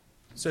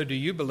So do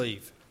you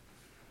believe?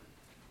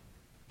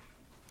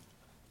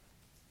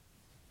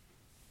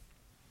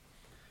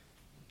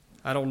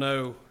 I don't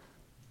know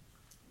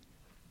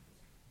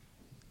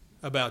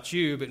about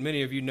you, but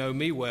many of you know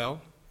me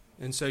well,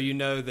 and so you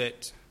know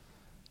that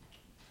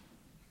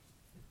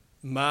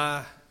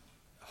my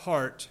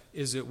heart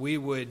is that we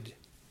would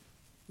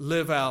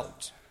live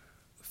out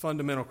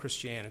fundamental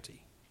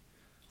Christianity,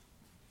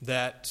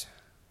 that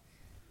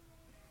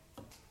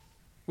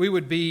we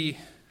would be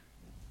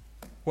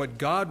what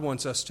God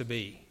wants us to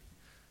be,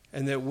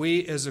 and that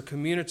we as a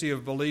community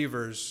of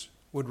believers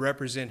would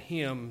represent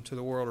Him to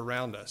the world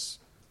around us.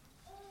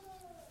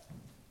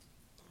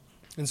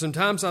 And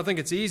sometimes I think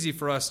it's easy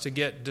for us to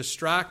get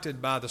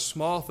distracted by the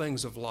small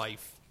things of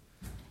life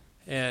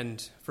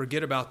and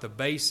forget about the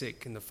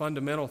basic and the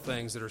fundamental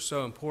things that are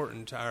so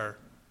important to our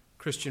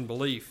Christian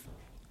belief.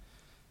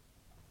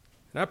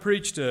 And I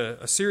preached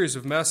a series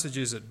of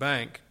messages at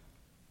Bank,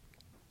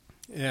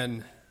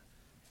 and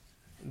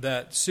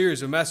that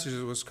series of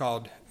messages was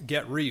called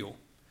Get Real,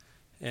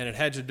 and it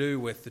had to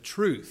do with the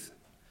truth.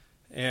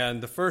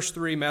 And the first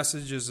three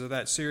messages of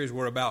that series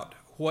were about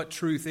what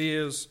truth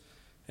is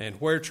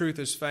and where truth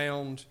is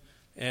found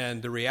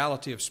and the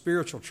reality of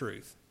spiritual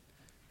truth.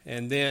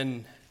 And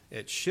then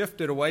it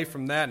shifted away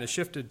from that and it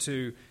shifted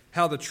to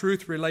how the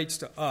truth relates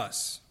to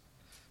us.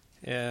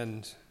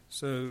 And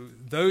so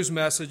those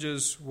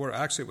messages were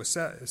actually, it was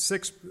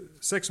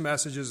six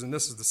messages, and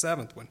this is the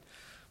seventh one.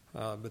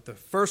 But the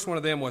first one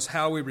of them was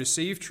how we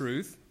receive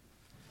truth,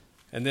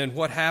 and then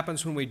what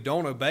happens when we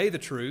don't obey the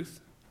truth,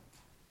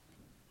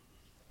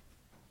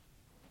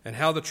 and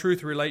how the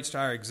truth relates to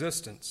our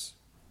existence.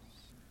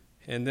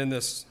 And then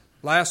this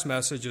last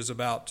message is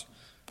about,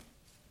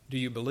 do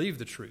you believe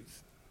the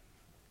truth?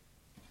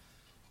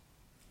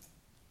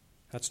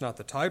 That's not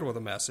the title of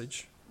the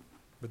message,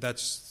 but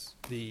that's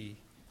the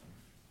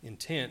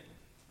intent,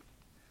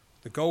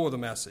 the goal of the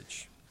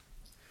message.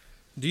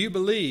 Do you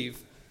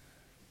believe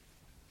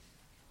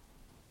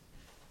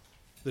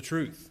the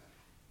truth?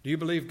 Do you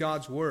believe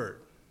God's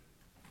Word?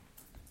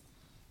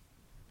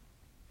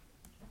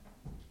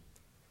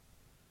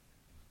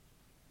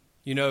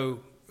 You know,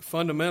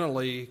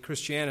 fundamentally,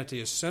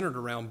 Christianity is centered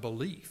around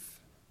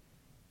belief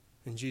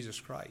in Jesus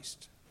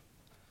Christ.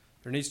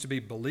 There needs to be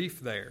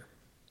belief there.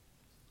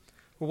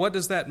 Well, what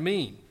does that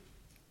mean?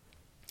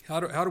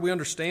 How do we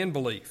understand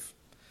belief?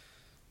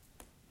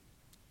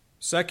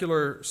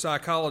 Secular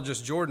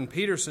psychologist Jordan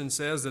Peterson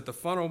says that the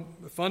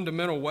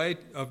fundamental way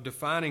of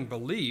defining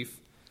belief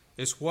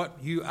is what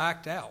you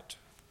act out.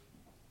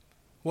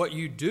 What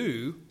you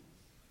do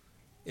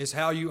is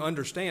how you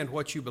understand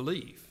what you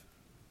believe.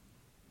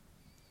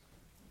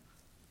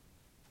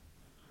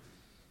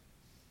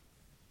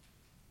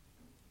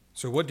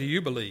 So what do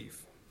you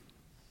believe?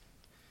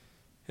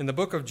 In the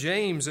book of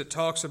James, it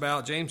talks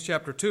about, James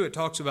chapter 2, it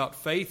talks about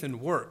faith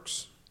and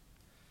works.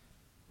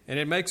 And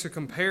it makes a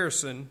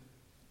comparison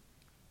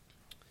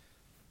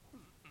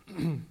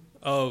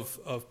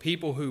of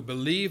people who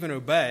believe and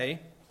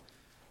obey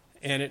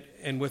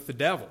and with the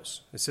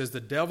devils. It says the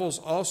devils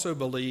also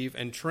believe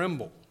and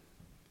tremble.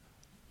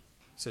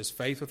 It says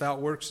faith without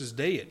works is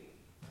dead.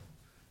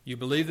 You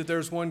believe that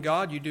there's one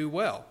God, you do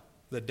well.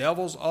 The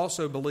devils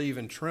also believe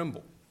and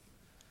tremble.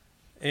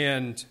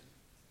 And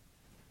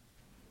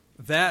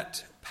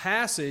that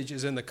passage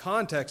is in the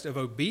context of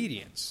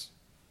obedience.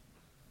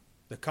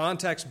 The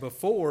context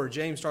before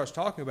James starts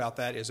talking about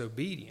that is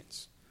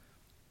obedience.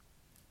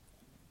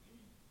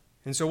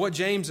 And so what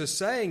James is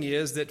saying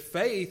is that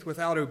faith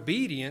without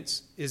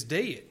obedience is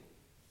dead.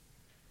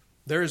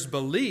 There is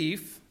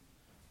belief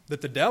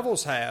that the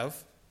devils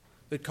have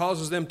that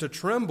causes them to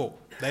tremble.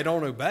 They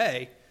don't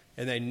obey,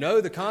 and they know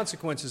the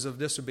consequences of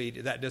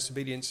that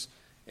disobedience,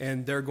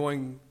 and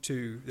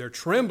they're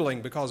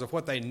trembling because of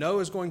what they know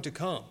is going to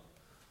come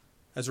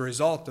as a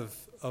result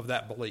of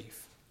that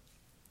belief.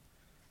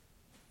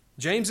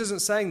 James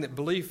isn't saying that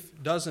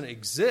belief doesn't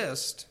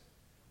exist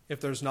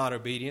if there's not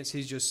obedience.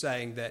 He's just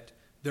saying that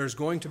there's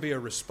going to be a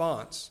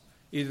response.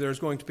 Either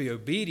there's going to be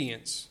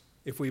obedience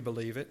if we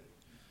believe it,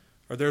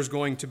 or there's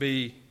going to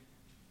be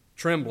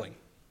trembling.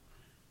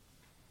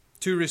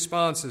 Two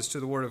responses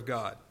to the Word of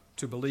God,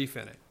 to belief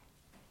in it.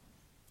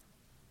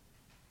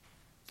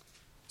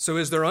 So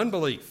is there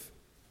unbelief?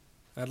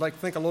 I'd like to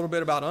think a little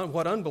bit about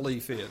what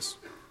unbelief is.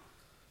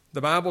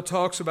 The Bible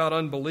talks about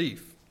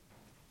unbelief.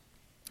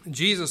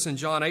 Jesus in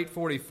John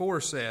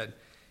 8:44 said,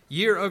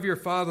 "Ye are of your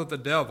father the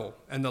devil,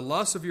 and the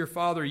lusts of your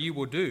father ye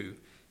will do.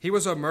 He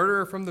was a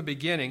murderer from the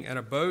beginning, and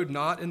abode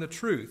not in the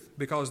truth,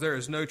 because there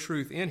is no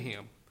truth in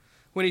him.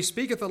 When he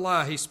speaketh a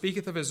lie, he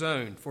speaketh of his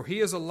own, for he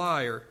is a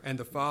liar and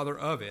the father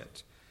of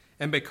it.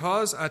 And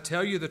because I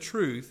tell you the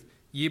truth,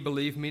 ye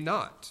believe me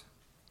not."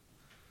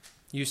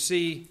 You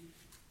see,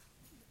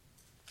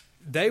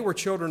 they were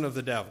children of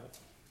the devil.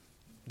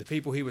 The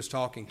people he was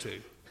talking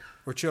to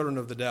were children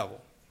of the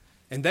devil.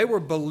 And they were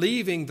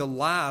believing the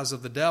lies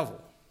of the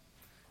devil.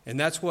 And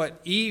that's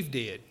what Eve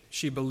did.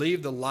 She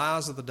believed the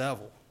lies of the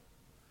devil.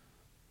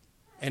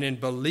 And in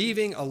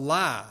believing a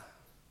lie,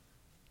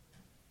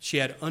 she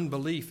had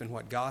unbelief in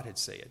what God had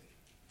said.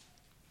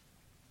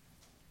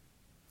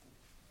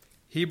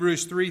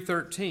 Hebrews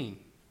 3:13.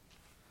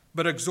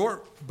 But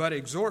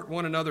exhort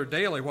one another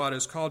daily while it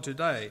is called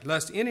today,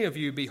 lest any of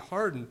you be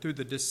hardened through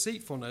the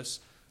deceitfulness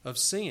of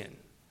sin.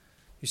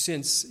 You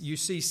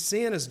see,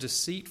 sin is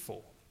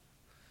deceitful,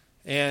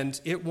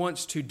 and it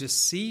wants to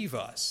deceive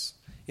us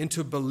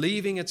into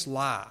believing its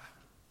lie.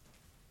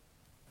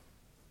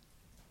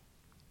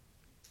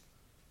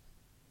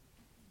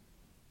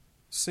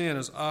 Sin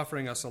is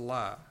offering us a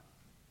lie.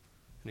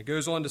 And it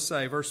goes on to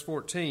say, verse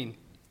 14,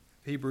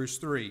 Hebrews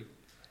 3,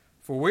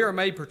 for we are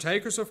made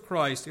partakers of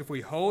Christ if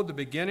we hold the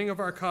beginning of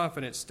our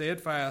confidence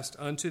steadfast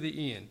unto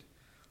the end.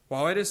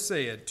 While it is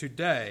said,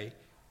 today,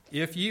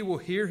 if ye will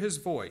hear his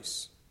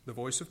voice, the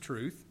voice of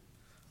truth,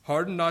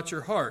 harden not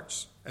your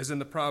hearts, as in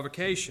the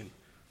provocation.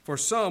 For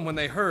some, when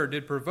they heard,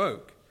 did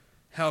provoke.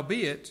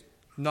 Howbeit,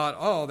 not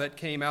all that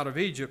came out of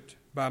Egypt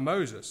by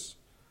Moses.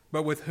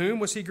 But with whom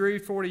was he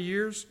grieved 40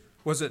 years?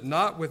 Was it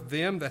not with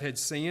them that had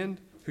sinned,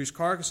 whose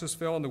carcasses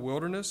fell in the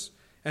wilderness?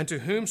 And to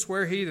whom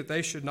sware he that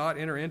they should not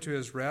enter into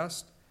his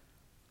rest?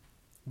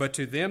 But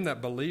to them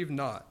that believed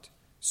not.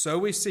 So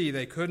we see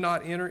they could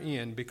not enter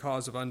in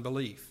because of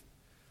unbelief.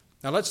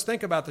 Now let's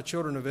think about the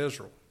children of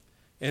Israel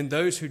and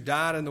those who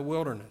died in the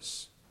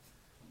wilderness.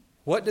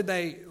 What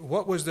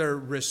was their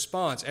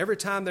response? Every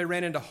time they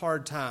ran into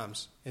hard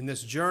times in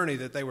this journey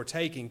that they were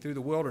taking through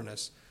the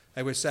wilderness,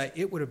 they would say,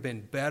 it would have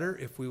been better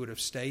if we would have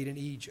stayed in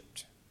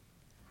Egypt.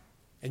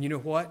 And you know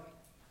what?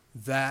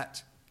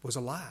 That was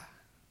a lie.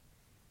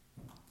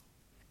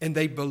 And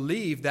they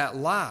believed that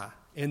lie,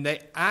 and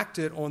they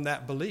acted on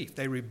that belief.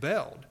 They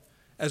rebelled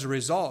as a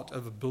result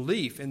of a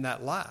belief in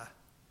that lie.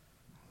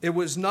 It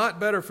was not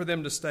better for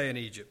them to stay in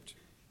Egypt.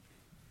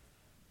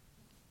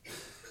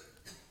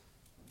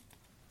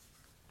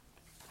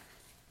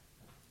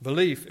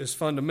 Belief is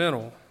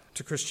fundamental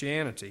to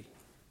Christianity.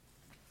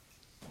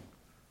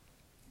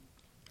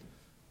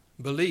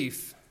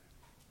 Belief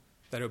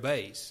that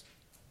obeys.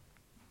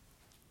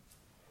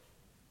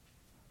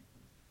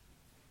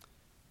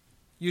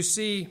 You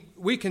see,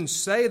 we can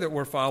say that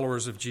we're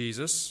followers of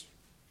Jesus,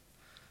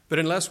 but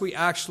unless we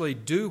actually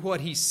do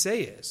what he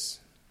says,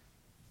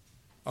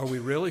 are we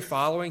really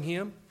following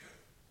him?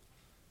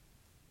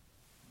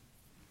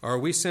 Or are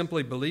we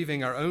simply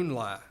believing our own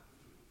lie?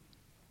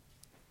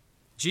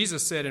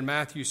 Jesus said in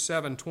Matthew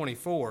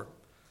 7:24,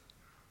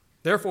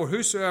 therefore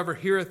whosoever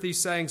heareth these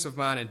sayings of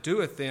mine and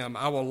doeth them,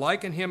 I will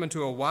liken him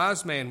unto a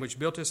wise man which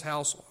built his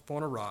house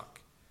upon a rock.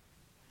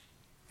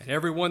 And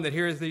every one that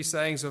heareth these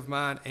sayings of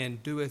mine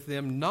and doeth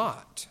them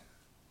not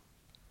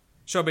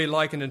shall be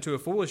likened unto a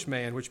foolish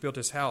man which built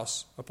his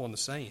house upon the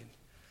sand.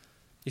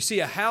 You see,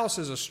 a house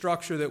is a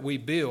structure that we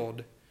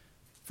build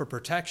for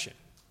protection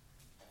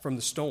from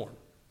the storm.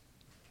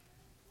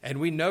 And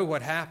we know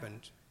what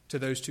happened to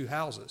those two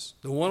houses.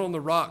 The one on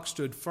the rock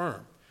stood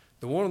firm.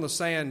 The one on the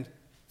sand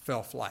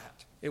fell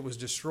flat. It was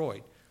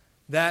destroyed.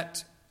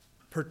 That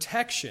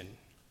protection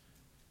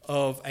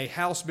of a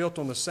house built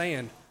on the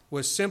sand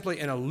was simply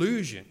an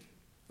illusion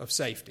of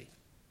safety.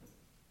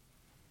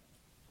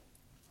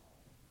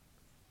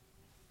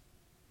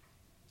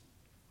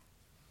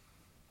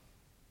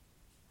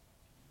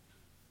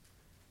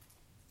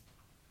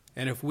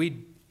 And if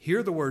we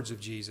hear the words of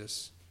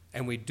Jesus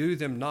and we do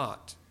them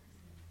not,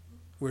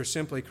 we're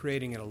simply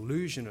creating an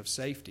illusion of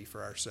safety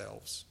for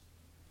ourselves,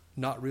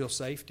 not real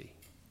safety.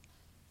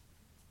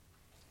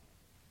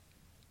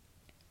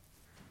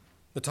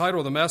 The title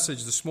of the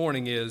message this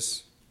morning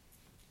is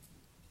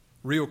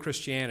Real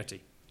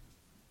Christianity.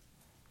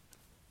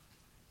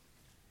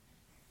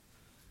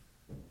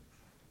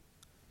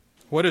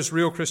 What is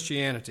real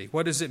Christianity?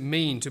 What does it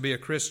mean to be a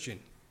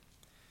Christian?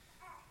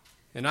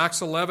 In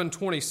Acts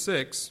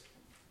 11:26,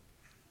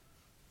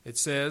 it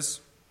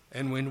says,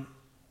 And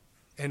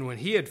when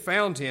he had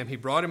found him, he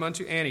brought him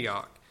unto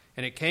Antioch.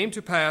 And it came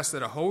to pass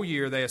that a whole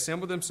year they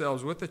assembled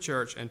themselves with the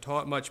church and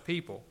taught much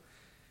people.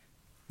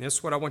 And this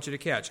is what I want you to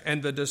catch.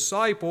 And the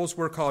disciples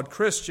were called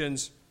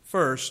Christians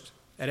first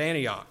at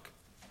Antioch.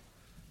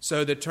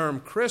 So the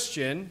term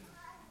Christian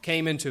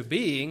came into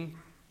being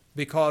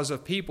because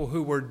of people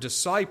who were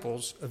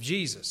disciples of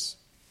Jesus.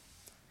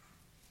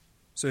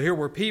 So here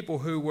were people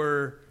who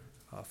were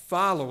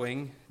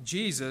following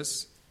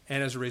Jesus,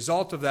 and as a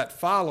result of that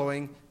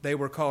following, they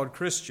were called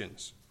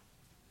Christians.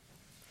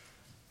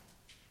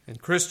 And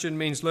Christian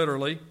means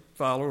literally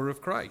follower of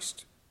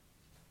Christ.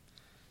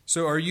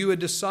 So are you a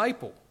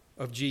disciple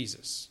of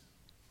Jesus?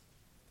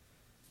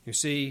 You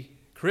see,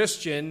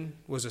 Christian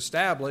was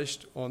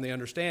established on the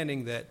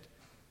understanding that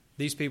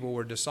these people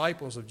were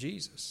disciples of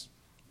Jesus.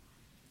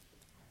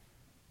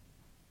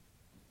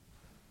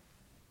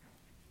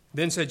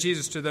 Then said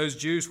Jesus to those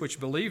Jews which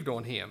believed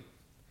on him,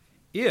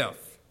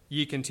 if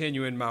ye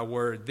continue in my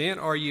word, then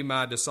are ye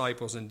my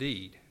disciples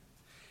indeed.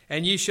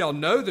 And ye shall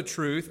know the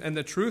truth, and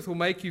the truth will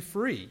make you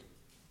free.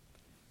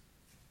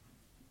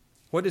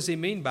 What does he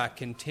mean by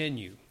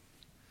continue?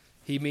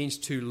 He means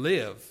to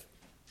live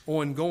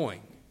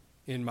ongoing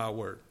in my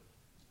word.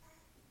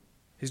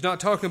 He's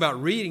not talking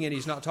about reading it.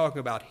 He's not talking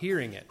about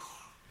hearing it.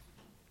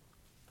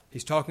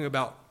 He's talking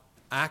about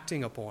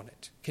acting upon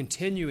it,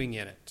 continuing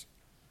in it.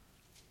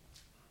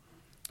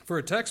 For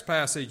a text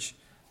passage,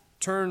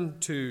 turn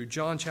to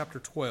John chapter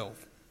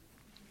 12.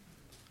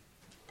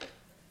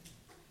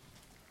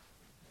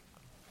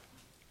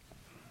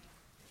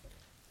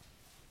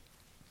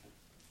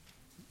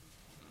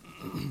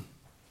 We're going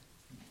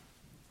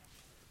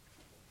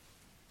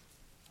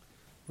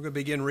to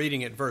begin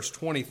reading at verse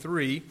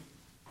 23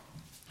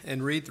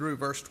 and read through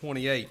verse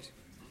 28.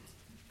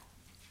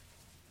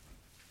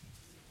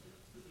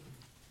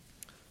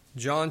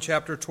 John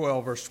chapter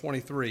 12, verse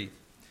 23.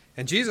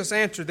 And Jesus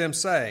answered them,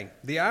 saying,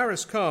 The hour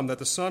is come that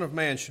the Son of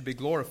Man should be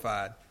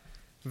glorified.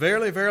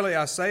 Verily, verily,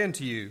 I say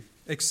unto you,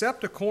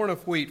 except a corn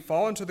of wheat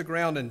fall into the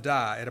ground and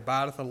die, it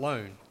abideth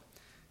alone.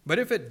 But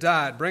if it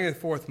die, it bringeth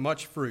forth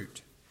much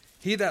fruit.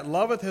 He that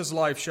loveth his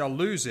life shall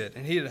lose it,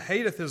 and he that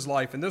hateth his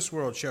life in this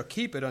world shall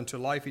keep it unto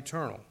life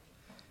eternal.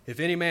 If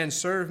any man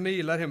serve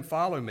me, let him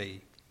follow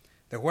me.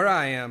 That where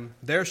I am,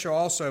 there shall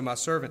also my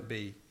servant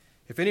be.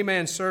 If any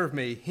man serve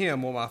me,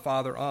 him will my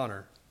Father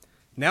honor.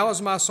 Now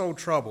is my soul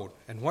troubled,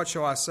 and what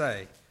shall I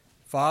say?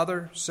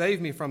 Father,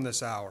 save me from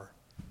this hour.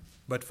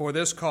 But for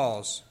this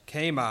cause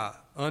came I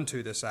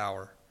unto this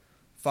hour.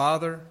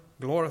 Father,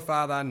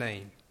 glorify thy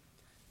name.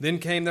 Then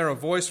came there a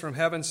voice from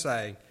heaven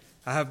saying,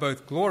 I have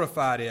both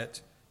glorified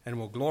it and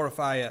will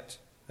glorify it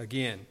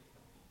again.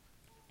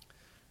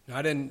 Now,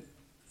 I didn't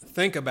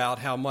think about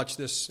how much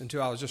this,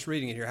 until I was just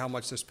reading it here, how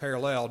much this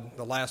paralleled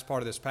the last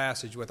part of this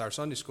passage with our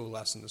Sunday school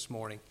lesson this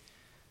morning.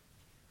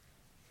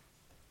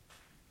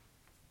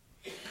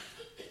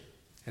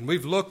 And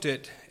we've looked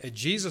at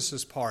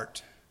Jesus'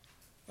 part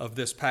of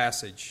this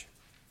passage.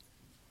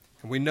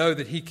 And we know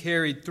that he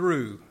carried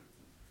through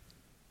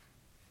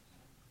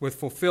with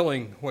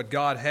fulfilling what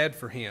God had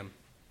for him.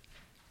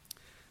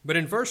 But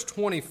in verse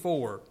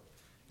 24,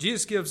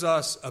 Jesus gives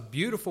us a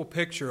beautiful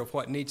picture of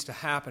what needs to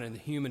happen in the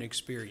human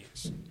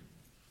experience.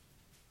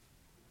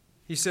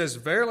 He says,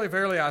 Verily,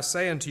 verily, I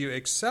say unto you,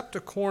 except a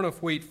corn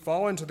of wheat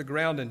fall into the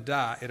ground and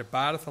die, it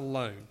abideth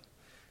alone.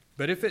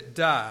 But if it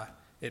die,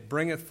 it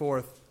bringeth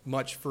forth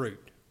much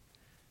fruit.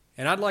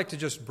 And I'd like to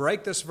just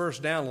break this verse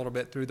down a little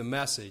bit through the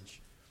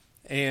message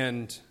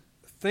and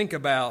think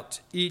about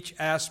each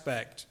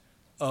aspect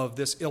of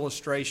this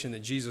illustration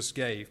that Jesus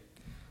gave.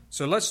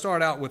 So let's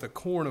start out with a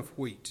corn of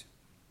wheat.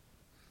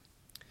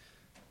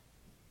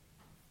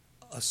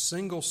 A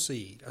single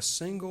seed, a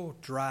single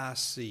dry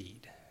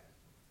seed.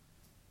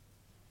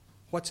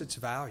 What's its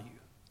value?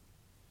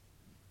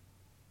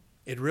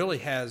 It really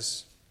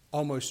has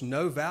almost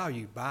no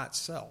value by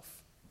itself.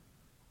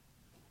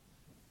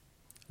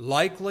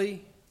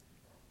 Likely,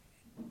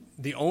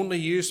 the only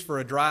use for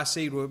a dry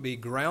seed would be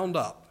ground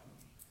up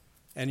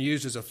and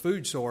used as a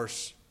food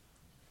source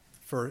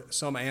for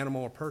some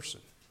animal or person.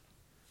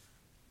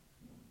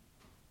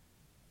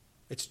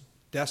 Its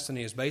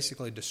destiny is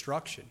basically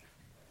destruction.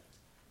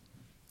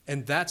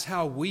 And that's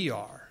how we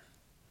are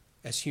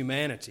as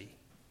humanity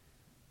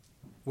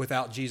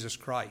without Jesus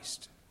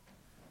Christ.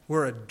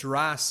 We're a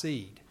dry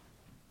seed.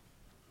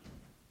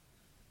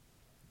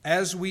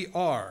 As we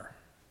are,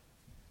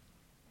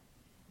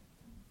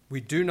 we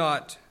do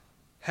not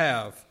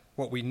have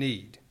what we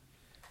need.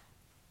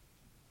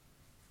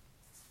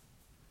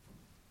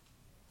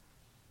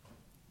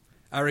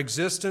 Our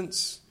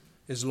existence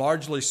is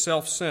largely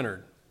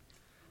self-centered,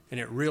 and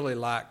it really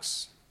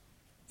lacks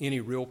any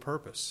real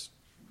purpose.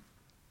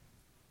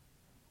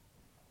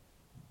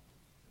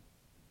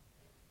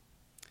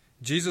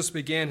 Jesus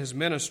began his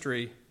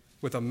ministry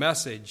with a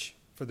message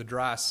for the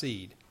dry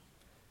seed.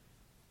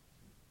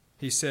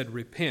 He said,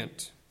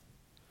 Repent,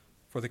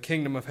 for the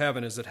kingdom of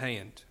heaven is at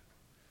hand.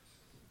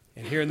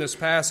 And here in this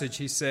passage,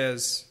 he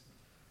says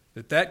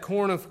that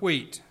corn of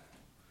wheat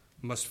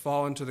must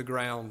fall into the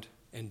ground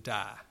and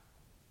die.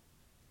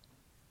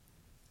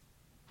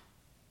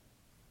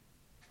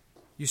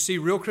 You see,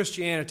 real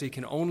Christianity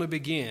can only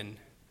begin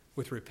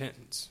with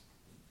repentance.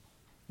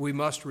 We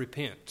must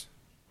repent.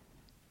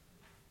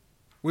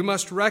 We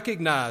must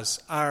recognize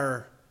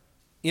our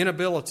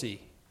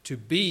inability to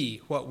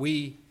be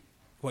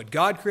what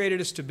God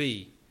created us to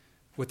be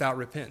without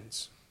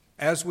repentance.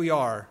 As we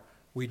are,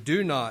 we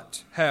do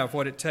not have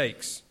what it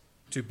takes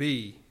to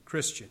be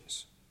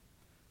Christians,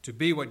 to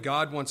be what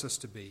God wants us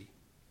to be.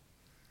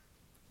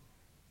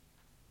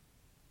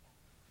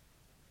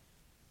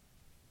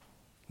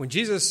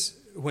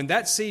 When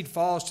that seed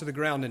falls to the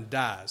ground and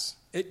dies,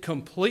 it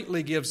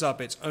completely gives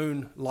up its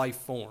own life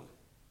form.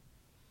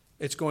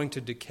 It's going to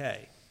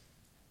decay.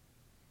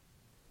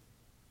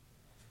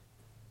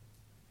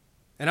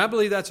 And I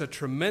believe that's a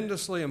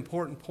tremendously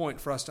important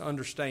point for us to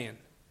understand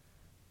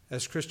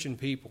as Christian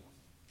people.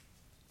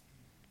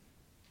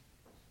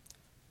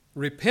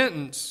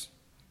 Repentance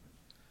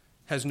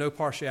has no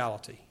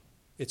partiality.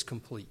 It's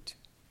complete.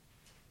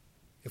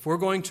 If we're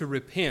going to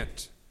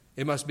repent,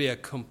 it must be a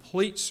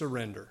complete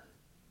surrender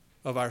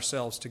of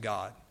ourselves to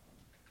God.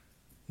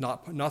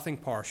 Nothing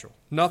partial,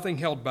 nothing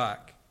held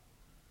back.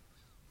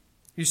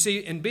 You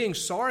see, and being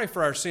sorry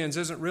for our sins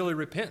isn't really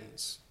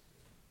repentance.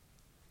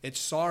 It's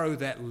sorrow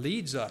that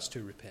leads us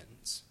to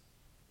repentance.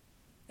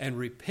 And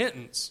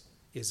repentance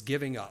is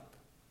giving up.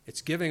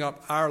 It's giving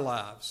up our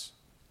lives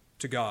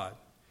to God.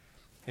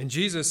 And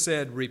Jesus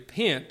said,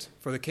 repent,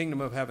 for the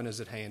kingdom of heaven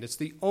is at hand. It's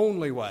the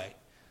only way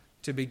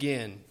to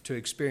begin to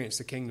experience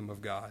the kingdom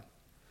of God.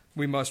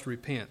 We must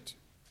repent.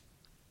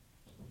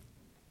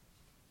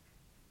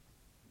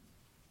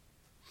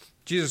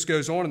 Jesus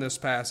goes on in this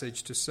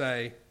passage to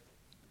say,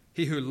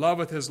 he who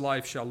loveth his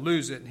life shall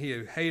lose it, and he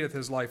who hateth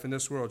his life in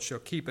this world shall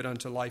keep it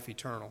unto life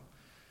eternal.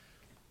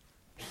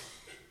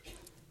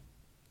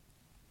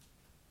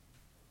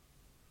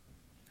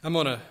 I'm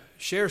going to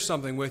share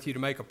something with you to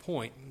make a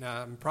point.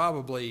 Now, I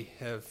probably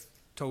have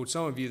told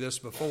some of you this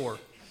before,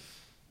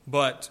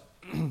 but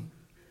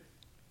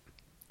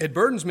it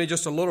burdens me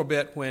just a little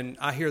bit when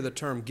I hear the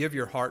term, give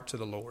your heart to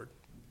the Lord.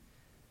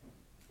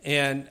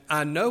 And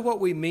I know what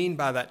we mean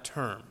by that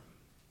term.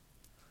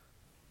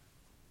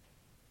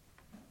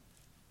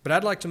 But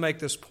I'd like to make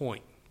this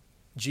point.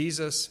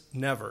 Jesus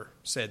never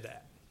said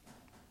that.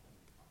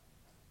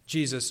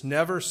 Jesus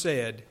never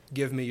said,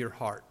 give me your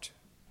heart.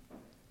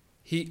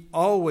 He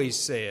always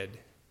said,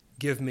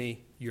 give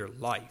me your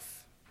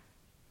life.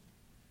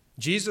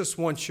 Jesus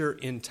wants your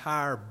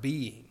entire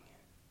being.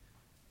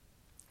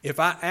 If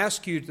I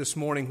ask you this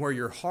morning where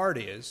your heart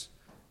is,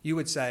 you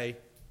would say,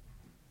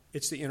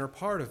 it's the inner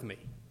part of me.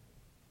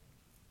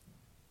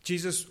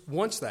 Jesus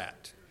wants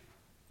that.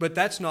 But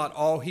that's not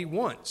all he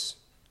wants.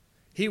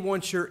 He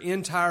wants your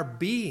entire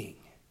being.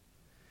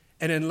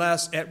 And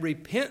unless at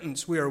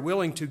repentance we are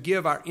willing to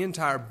give our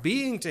entire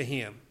being to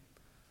him,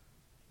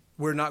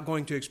 we're not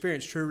going to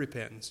experience true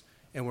repentance,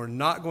 and we're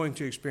not going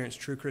to experience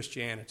true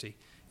Christianity,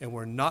 and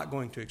we're not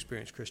going to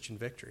experience Christian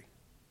victory.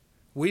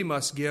 We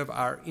must give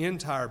our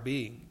entire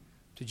being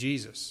to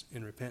Jesus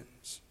in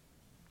repentance.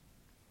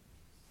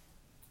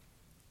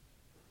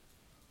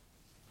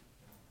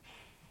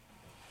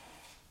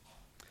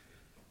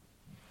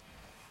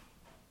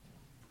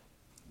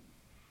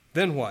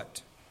 Then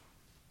what?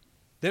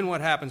 Then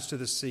what happens to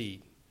the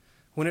seed?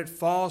 When it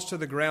falls to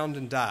the ground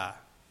and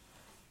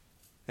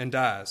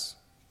dies,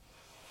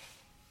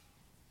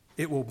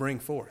 it will bring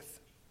forth.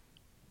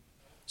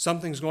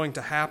 Something's going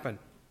to happen.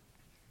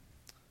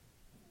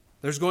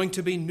 There's going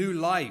to be new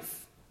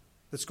life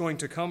that's going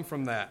to come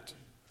from that.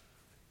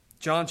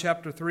 John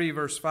chapter 3,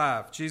 verse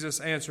 5, Jesus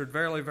answered,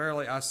 verily,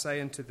 verily, I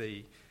say unto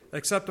thee,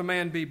 except a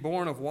man be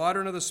born of water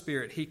and of the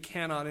Spirit, he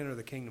cannot enter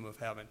the kingdom of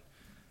heaven.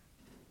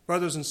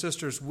 Brothers and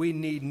sisters, we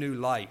need new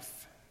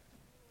life.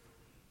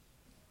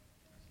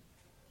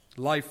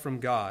 Life from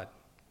God.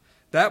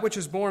 That which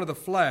is born of the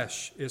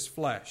flesh is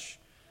flesh.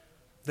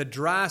 The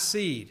dry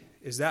seed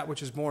is that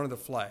which is born of the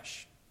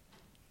flesh.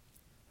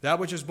 That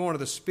which is born of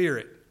the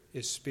Spirit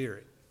is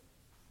spirit.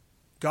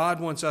 God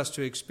wants us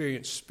to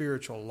experience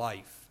spiritual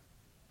life.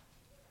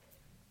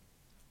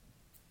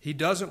 He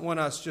doesn't want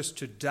us just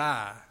to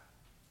die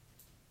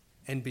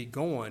and be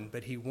gone,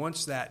 but he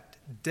wants that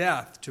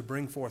death to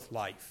bring forth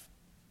life.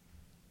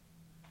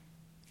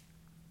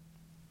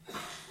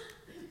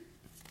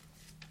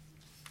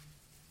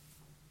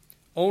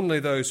 Only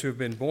those who have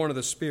been born of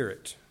the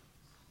Spirit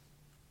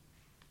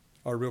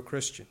are real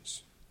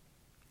Christians.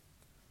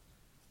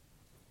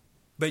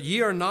 But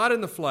ye are not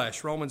in the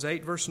flesh, Romans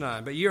 8, verse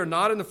 9. But ye are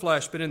not in the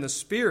flesh, but in the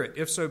Spirit,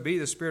 if so be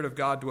the Spirit of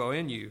God dwell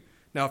in you.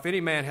 Now if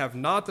any man have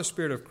not the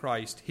Spirit of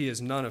Christ, he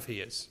is none of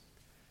his.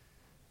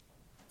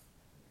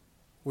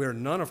 We are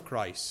none of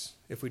Christ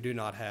if we do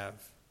not have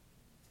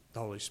the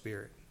Holy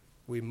Spirit.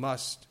 We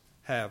must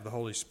have the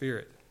Holy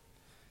Spirit.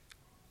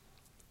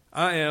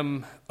 I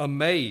am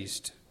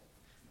amazed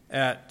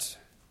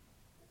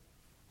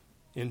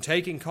in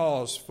taking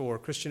calls for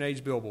Christian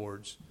Age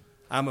billboards,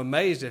 I'm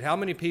amazed at how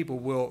many people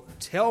will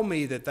tell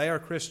me that they are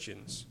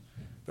Christians,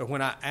 but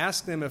when I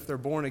ask them if they're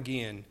born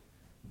again,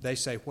 they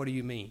say, what do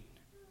you mean?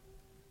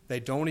 They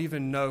don't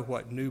even know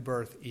what new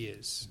birth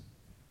is.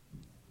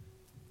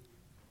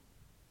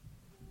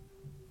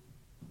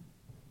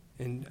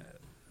 And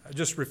I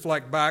just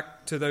reflect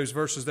back to those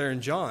verses there in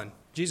John.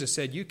 Jesus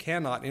said, you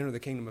cannot enter the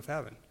kingdom of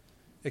heaven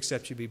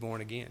except you be born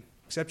again,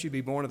 except you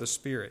be born of the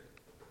Spirit.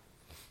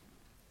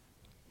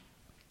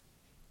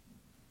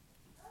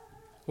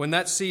 When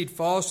that seed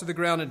falls to the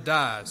ground and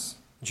dies,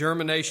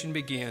 germination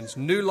begins.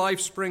 New life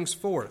springs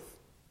forth.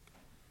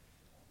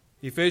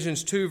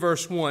 Ephesians 2,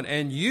 verse 1,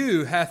 and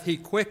you hath he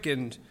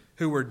quickened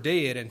who were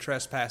dead in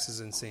trespasses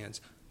and sins,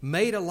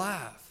 made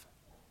alive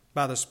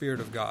by the Spirit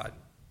of God.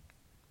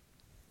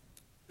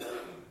 I'm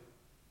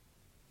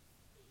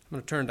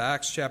going to turn to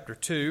Acts chapter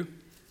 2.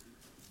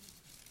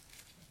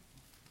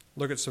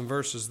 Look at some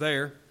verses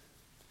there.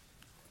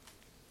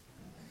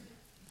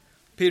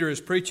 Peter is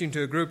preaching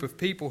to a group of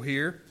people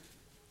here.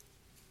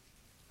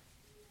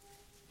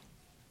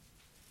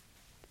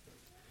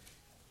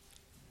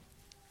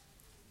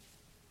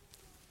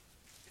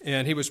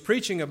 And he was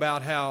preaching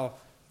about how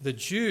the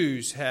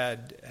Jews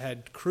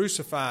had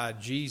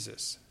crucified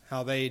Jesus,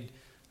 how they'd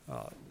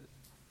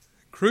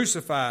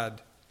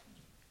crucified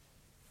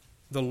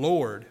the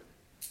Lord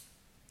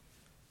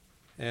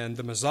and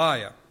the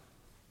Messiah.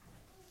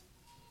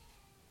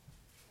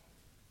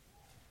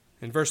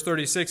 In verse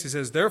 36 he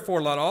says,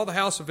 therefore let all the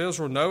house of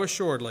Israel know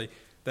assuredly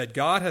that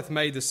God hath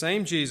made the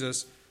same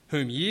Jesus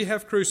whom ye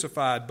have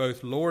crucified,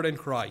 both Lord and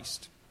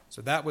Christ.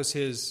 So that was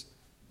his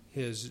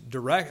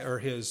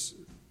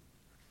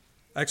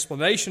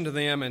explanation to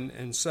them,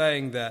 and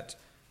saying that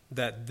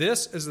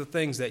this is the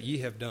things that ye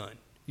have done.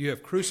 You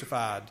have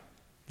crucified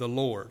the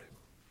Lord.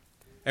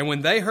 And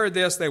when they heard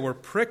this, they were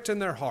pricked in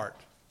their heart.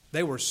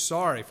 They were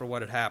sorry for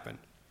what had happened.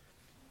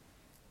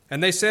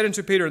 And they said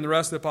unto Peter and the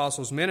rest of the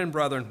apostles, Men and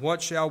brethren,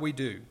 what shall we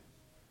do?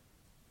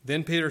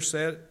 Then Peter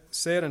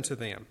said unto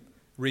them,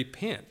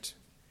 Repent,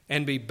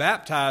 and be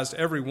baptized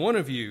every one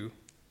of you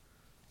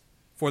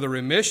for the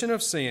remission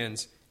of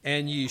sins,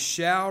 and ye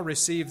shall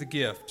receive the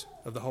gift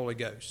of the Holy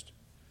Ghost.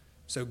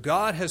 So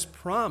God has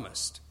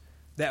promised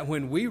that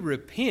when we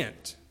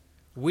repent,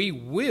 we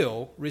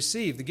will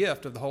receive the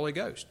gift of the Holy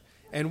Ghost.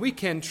 And we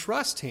can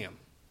trust Him.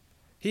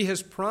 He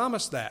has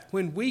promised that.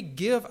 When we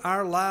give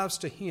our lives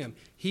to Him,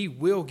 He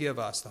will give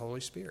us the Holy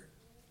Spirit.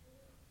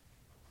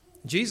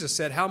 Jesus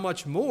said, How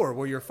much more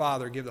will your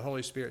Father give the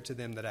Holy Spirit to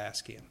them that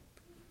ask Him?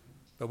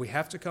 But we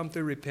have to come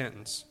through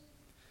repentance,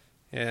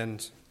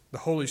 and the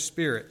Holy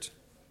Spirit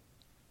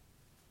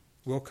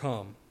will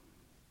come.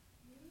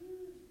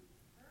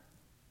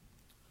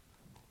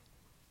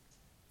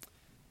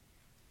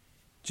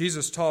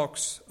 Jesus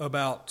talks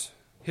about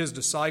His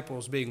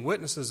disciples being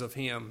witnesses of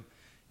Him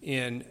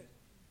in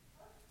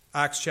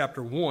Acts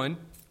chapter 1.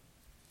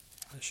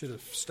 I should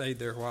have stayed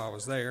there while I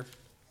was there.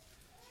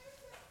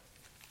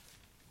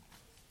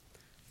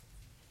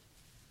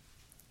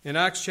 In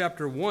Acts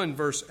chapter 1,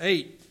 verse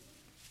 8,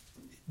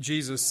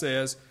 Jesus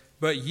says,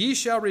 But ye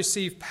shall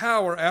receive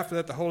power after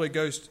that the Holy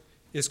Ghost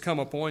is come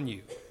upon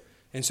you.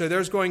 And so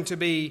there's going to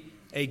be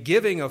a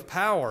giving of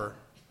power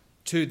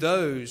to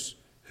those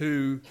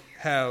who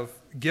have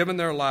given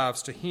their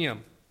lives to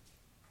Him.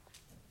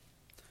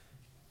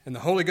 And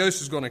the Holy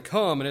Ghost is going to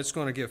come, and it's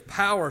going to give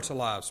power to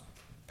lives,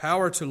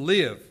 power to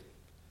live.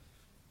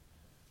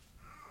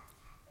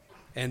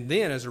 And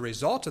then as a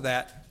result of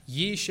that,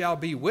 ye shall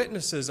be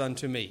witnesses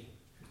unto me.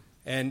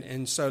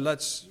 And so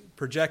let's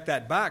project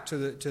that back to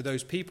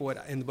those people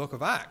in the book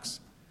of Acts.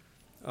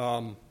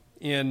 Or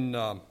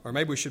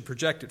maybe we should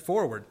project it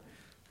forward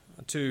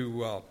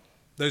to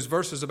those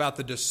verses about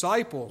the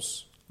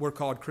disciples were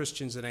called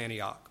Christians at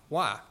Antioch.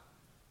 Why?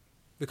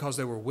 Because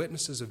they were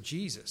witnesses of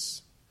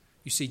Jesus.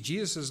 You see,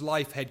 Jesus'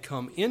 life had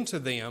come into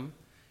them,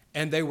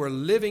 and they were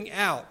living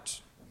out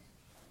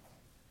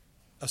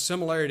a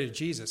similarity to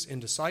Jesus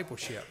in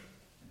discipleship.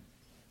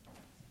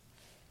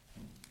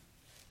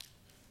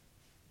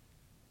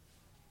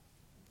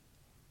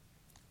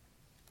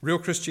 Real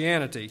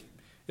Christianity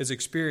is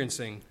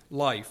experiencing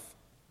life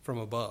from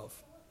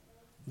above,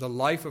 the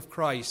life of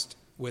Christ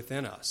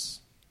within us.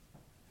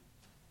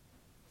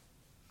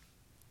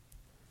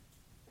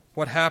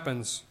 What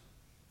happens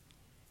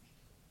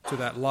to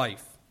that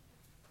life?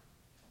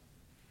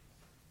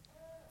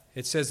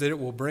 It says that it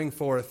will bring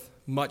forth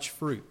much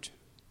fruit.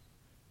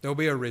 There will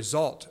be a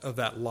result of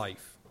that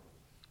life.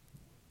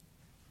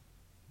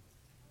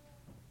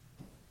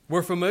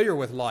 We're familiar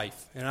with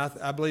life, and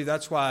I believe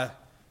that's why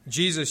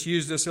Jesus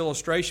used this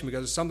illustration,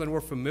 because it's something we're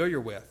familiar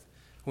with.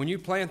 When you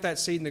plant that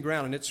seed in the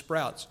ground and it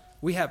sprouts,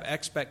 we have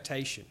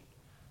expectation.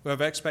 We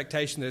have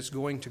expectation that it's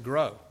going to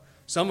grow.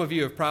 Some of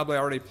you have probably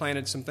already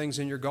planted some things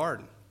in your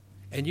garden,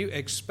 and you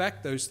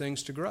expect those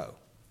things to grow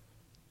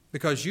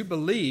because you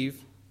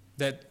believe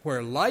that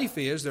where life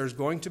is, there's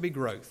going to be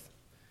growth.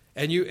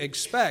 And you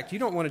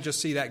don't want to just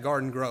see that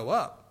garden grow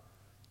up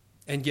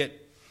and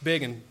get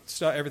big and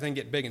everything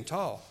get big and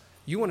tall.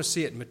 You want to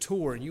see it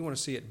mature, and you want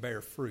to see it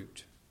bear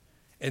fruit.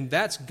 And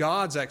that's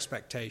God's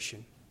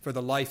expectation for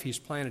the life He's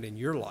planted in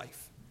your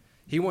life.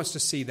 He wants to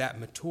see that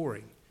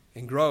maturing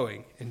and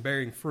growing and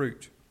bearing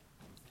fruit.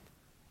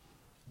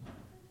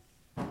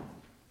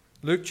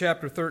 Luke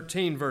chapter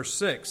 13, verse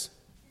 6.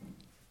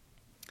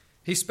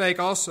 He spake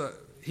also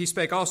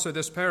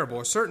this parable.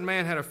 A certain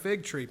man had a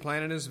fig tree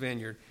planted in his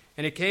vineyard,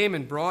 and he came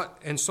and brought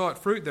and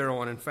sought fruit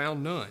thereon, and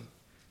found none.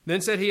 Then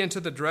said he unto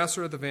the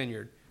dresser of the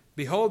vineyard,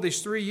 Behold,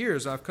 these 3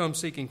 years I've come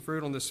seeking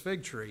fruit on this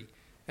fig tree,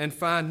 and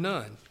find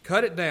none.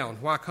 Cut it down,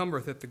 why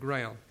cumbereth it the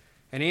ground?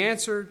 And he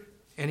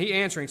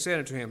answering said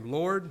unto him,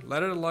 Lord,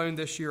 let it alone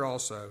this year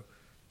also,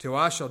 till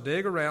I shall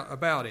dig around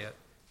about it,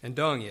 and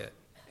dung it.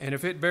 And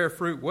if it bear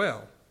fruit,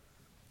 well.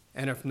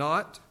 And if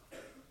not,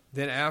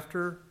 then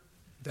after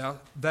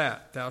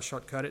thou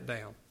shalt cut it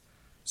down.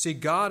 See,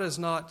 God is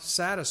not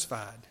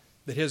satisfied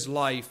that His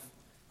life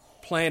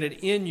planted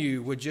in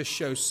you would just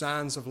show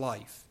signs of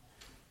life.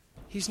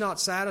 He's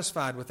not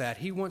satisfied with that.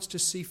 He wants to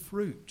see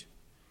fruit.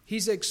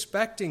 He's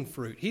expecting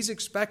fruit. He's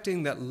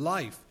expecting that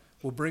life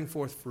will bring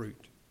forth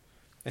fruit.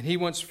 And He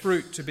wants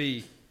fruit to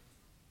be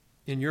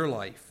in your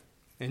life.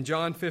 In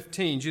John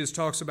 15, Jesus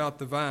talks about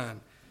the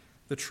vine,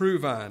 the true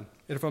vine.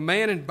 And if a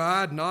man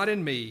abide not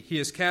in me, he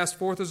is cast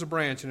forth as a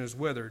branch and is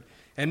withered.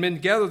 And men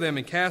gather them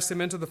and cast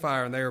them into the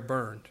fire, and they are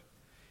burned.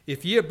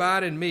 If ye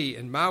abide in me,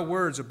 and my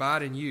words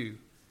abide in you,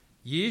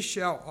 ye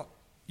shall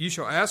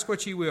ask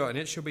what ye will, and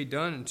it shall be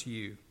done unto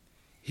you.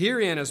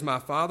 Herein is my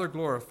Father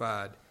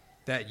glorified,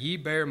 that ye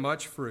bear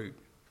much fruit.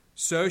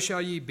 So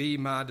shall ye be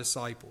my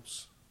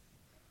disciples.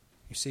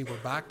 You see, we're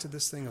back to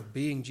this thing of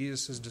being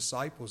Jesus'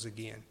 disciples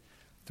again.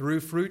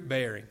 Through fruit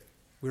bearing,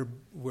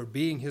 we're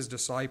being his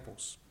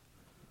disciples.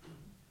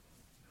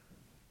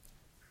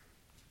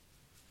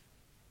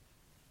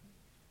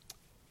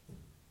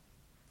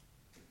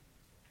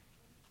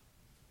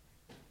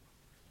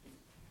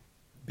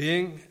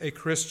 Being a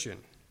Christian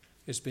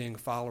is being a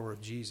follower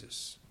of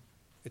Jesus.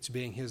 It's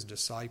being his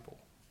disciple.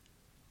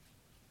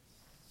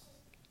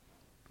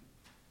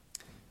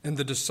 And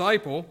the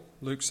disciple,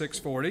 Luke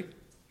 6:40,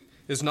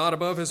 is not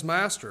above his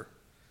master,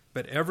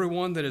 but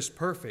everyone that is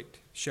perfect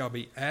shall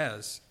be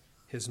as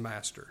his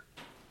master.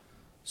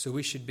 So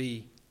we should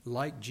be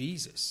like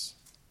Jesus.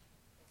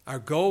 Our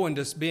goal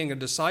in being a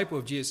disciple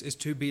of Jesus is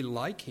to be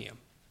like him,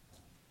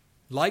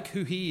 like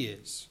who he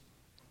is.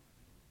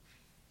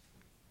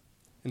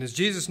 And as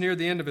Jesus neared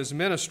the end of his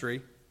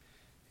ministry,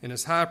 in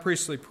his high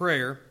priestly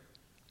prayer,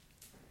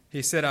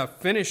 he said, I've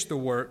finished the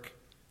work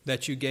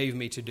that you gave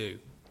me to do.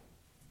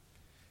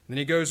 And then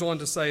he goes on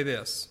to say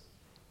this,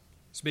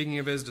 speaking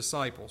of his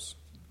disciples,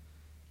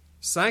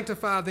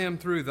 sanctify them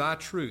through thy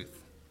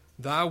truth.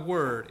 Thy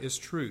word is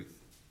truth.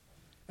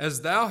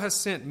 As thou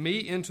hast sent me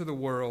into the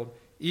world,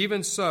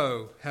 even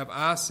so have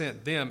I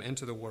sent them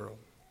into the world.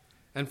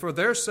 And for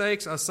their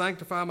sakes I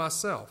sanctify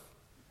myself,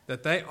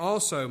 that they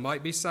also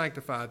might be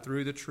sanctified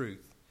through the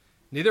truth.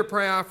 Neither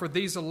pray I for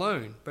these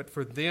alone, but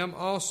for them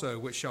also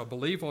which shall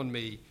believe on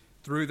me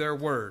through their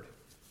word.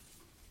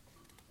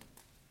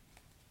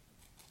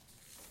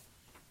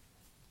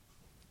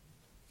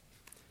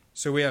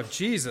 So we have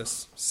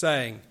Jesus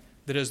saying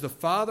that as the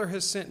Father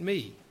has sent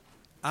me,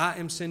 I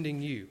am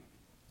sending you.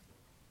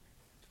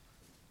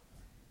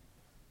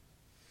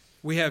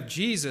 We have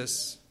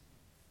Jesus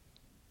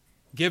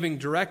giving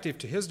directive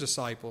to his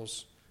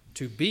disciples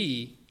to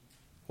be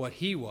what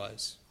he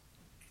was.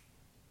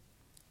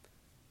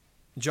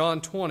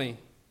 John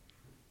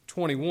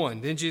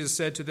 20:21. Then Jesus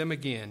said to them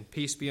again,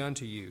 peace be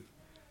unto you.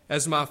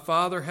 As my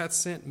Father hath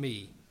sent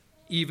me,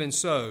 even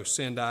so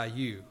send I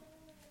you.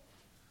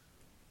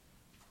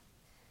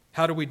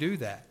 How do we do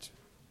that?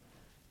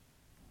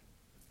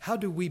 How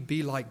do we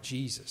be like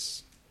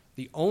Jesus?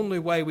 The only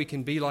way we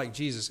can be like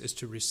Jesus is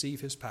to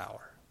receive his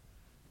power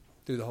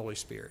through the Holy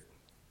Spirit,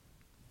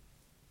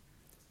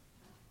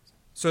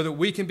 so that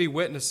we can be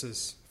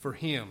witnesses for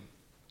him.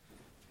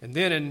 And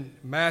then in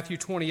Matthew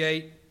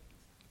 28,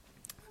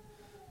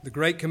 the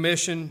Great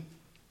Commission,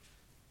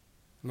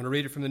 I'm going to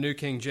read it from the New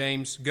King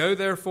James. Go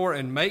therefore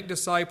and make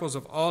disciples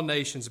of all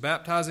nations,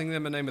 baptizing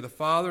them in the name of the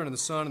Father and of the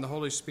Son and the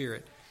Holy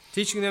Spirit,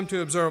 teaching them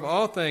to observe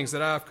all things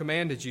that I have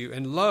commanded you.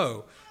 And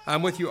lo, I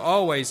am with you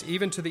always,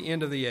 even to the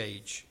end of the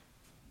age.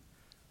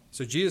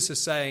 So Jesus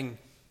is saying,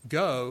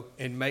 go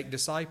and make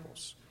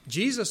disciples.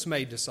 Jesus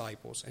made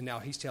disciples, and now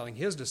he's telling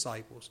his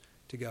disciples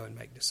to go and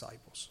make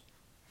disciples.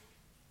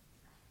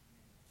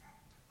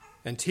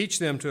 And teach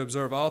them to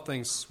observe all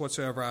things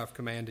whatsoever I have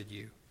commanded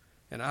you,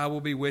 and I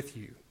will be with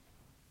you.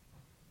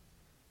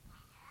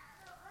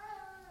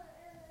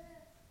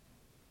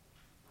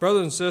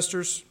 Brothers and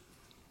sisters,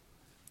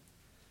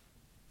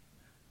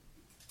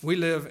 we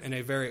live in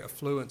a very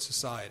affluent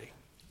society.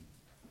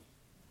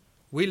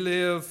 We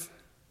live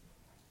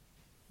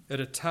at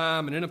a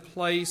time and in a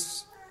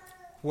place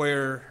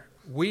where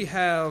we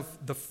have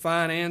the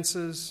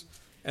finances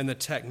and the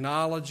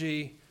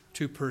technology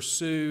to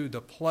pursue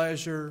the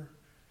pleasure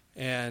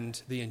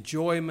and the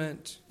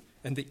enjoyment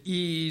and the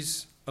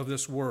ease of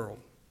this world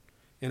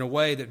in a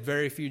way that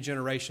very few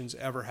generations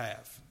ever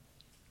have.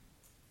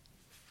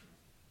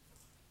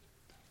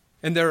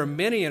 And there are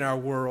many in our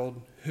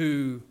world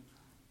who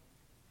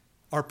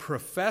are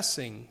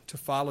professing to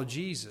follow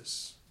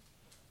Jesus,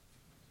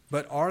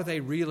 but are they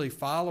really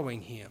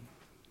following him?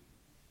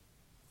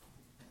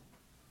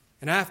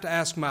 And I have to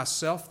ask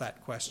myself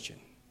that question.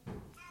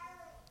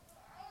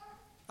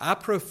 I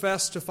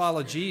profess to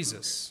follow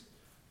Jesus,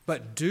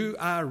 but do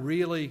I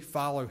really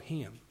follow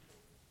him?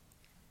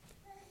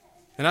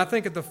 And I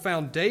think at the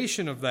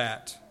foundation of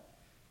that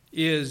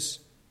is,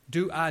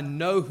 do I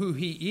know who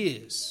he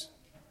is?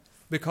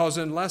 Because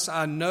unless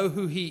I know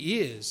who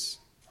he is,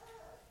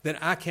 then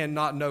I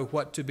cannot know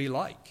what to be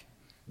like.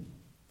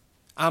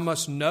 I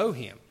must know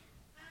him.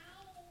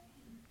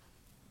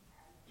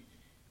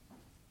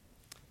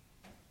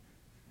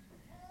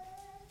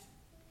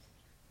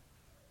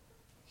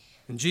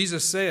 And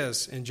Jesus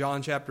says in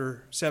John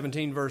chapter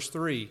 17, verse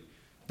 3,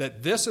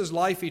 that this is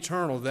life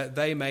eternal, that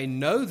they may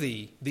know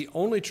thee, the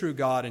only true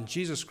God, and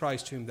Jesus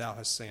Christ whom thou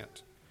hast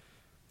sent.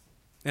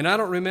 And I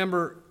don't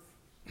remember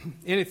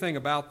anything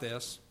about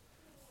this,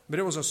 but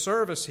it was a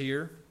service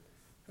here,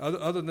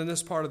 other than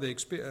this part of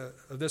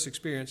this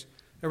experience.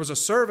 There was a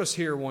service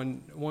here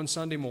one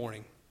Sunday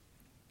morning.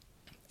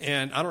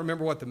 And I don't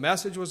remember what the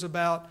message was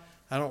about.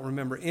 I don't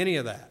remember any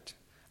of that.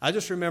 I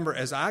just remember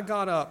as I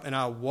got up and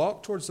I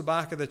walked towards the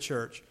back of the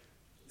church,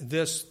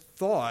 this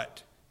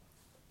thought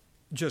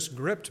just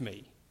gripped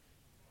me.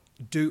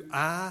 Do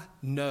I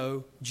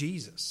know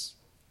Jesus?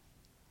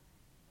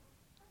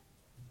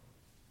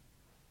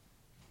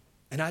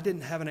 And I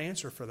didn't have an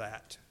answer for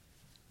that.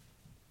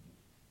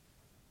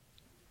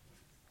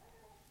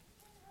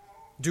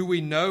 Do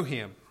we know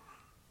him?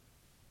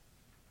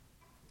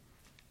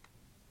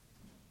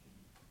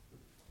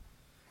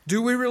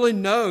 Do we really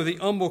know the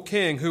humble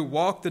king who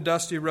walked the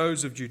dusty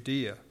roads of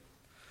Judea,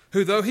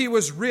 who though he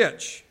was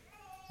rich,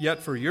 yet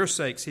for your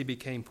sakes he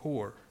became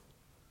poor,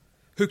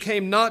 who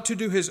came not to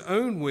do his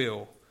own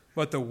will,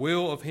 but the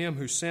will of him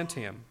who sent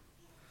him,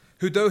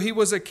 who though he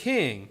was a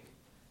king,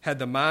 had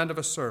the mind of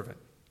a servant,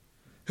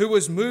 who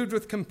was moved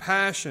with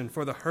compassion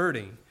for the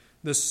hurting,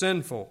 the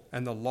sinful,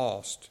 and the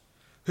lost,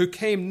 who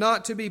came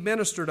not to be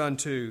ministered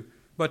unto,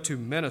 but to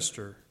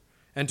minister,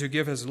 and to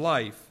give his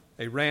life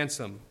a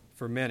ransom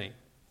for many.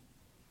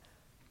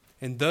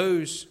 And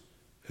those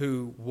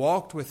who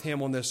walked with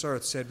him on this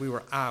earth said we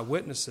were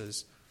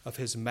eyewitnesses of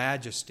his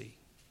majesty.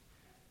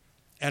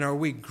 And are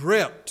we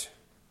gripped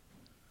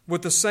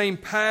with the same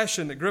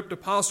passion that gripped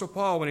Apostle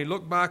Paul when he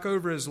looked back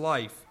over his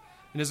life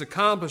and his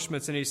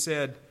accomplishments and he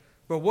said,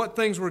 "But what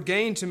things were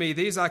gained to me,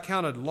 these I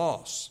counted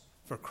loss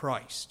for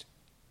Christ.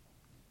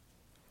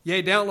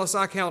 Yea, doubtless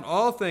I count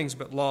all things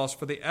but loss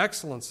for the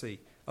excellency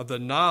of the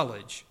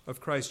knowledge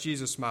of Christ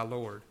Jesus my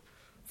Lord,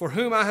 for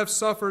whom I have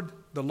suffered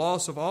the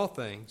loss of all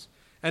things,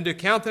 and to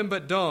count them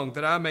but dung,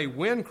 that I may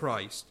win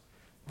Christ,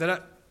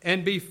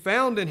 and be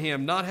found in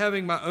him, not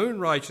having my own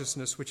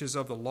righteousness which is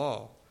of the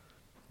law,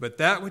 but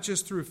that which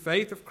is through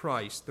faith of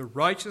Christ, the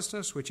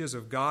righteousness which is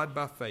of God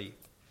by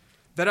faith,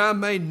 that I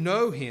may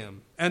know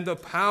him and the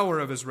power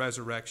of his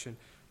resurrection,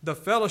 the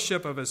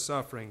fellowship of his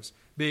sufferings,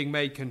 being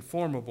made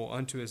conformable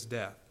unto his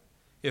death,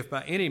 if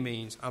by any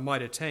means I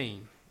might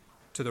attain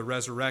to the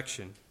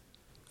resurrection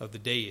of the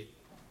dead."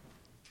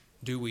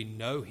 Do we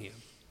know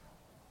him?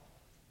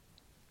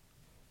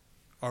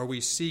 Are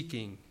we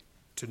seeking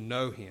to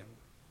know him?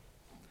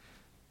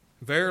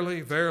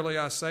 Verily, verily,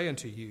 I say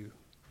unto you,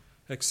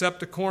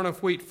 except a corn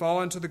of wheat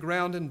fall into the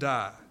ground and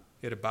die,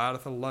 it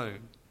abideth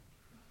alone.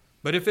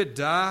 But if it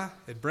die,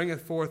 it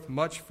bringeth forth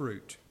much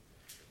fruit.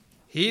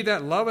 He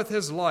that loveth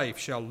his life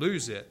shall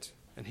lose it,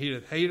 and he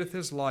that hateth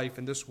his life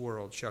in this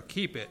world shall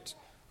keep it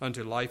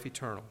unto life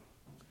eternal.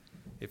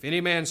 If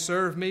any man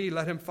serve me,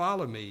 let him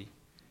follow me,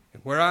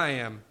 and where I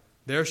am,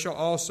 there shall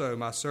also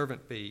my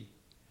servant be.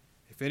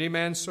 If any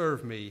man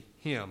serve me,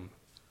 him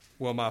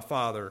will my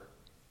Father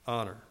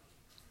honor.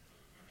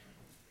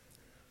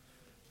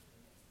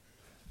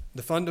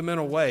 The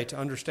fundamental way to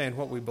understand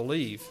what we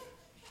believe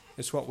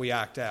is what we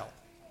act out.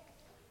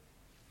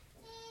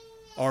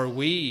 Are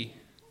we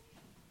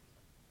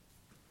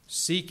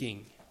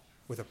seeking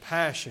with a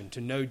passion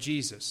to know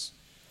Jesus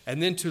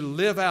and then to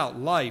live out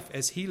life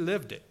as he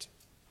lived it?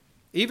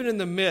 Even in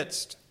the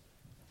midst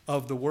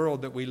of the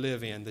world that we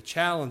live in, the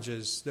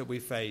challenges that we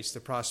face, the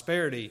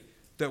prosperity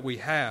that we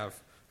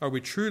have, are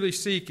we truly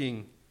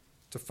seeking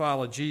to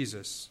follow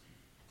Jesus?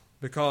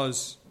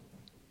 Because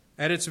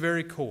at its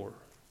very core,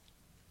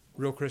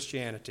 real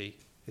Christianity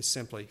is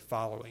simply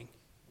following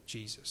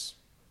Jesus.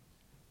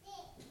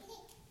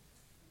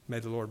 May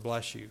the Lord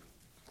bless you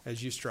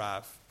as you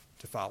strive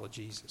to follow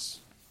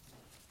Jesus.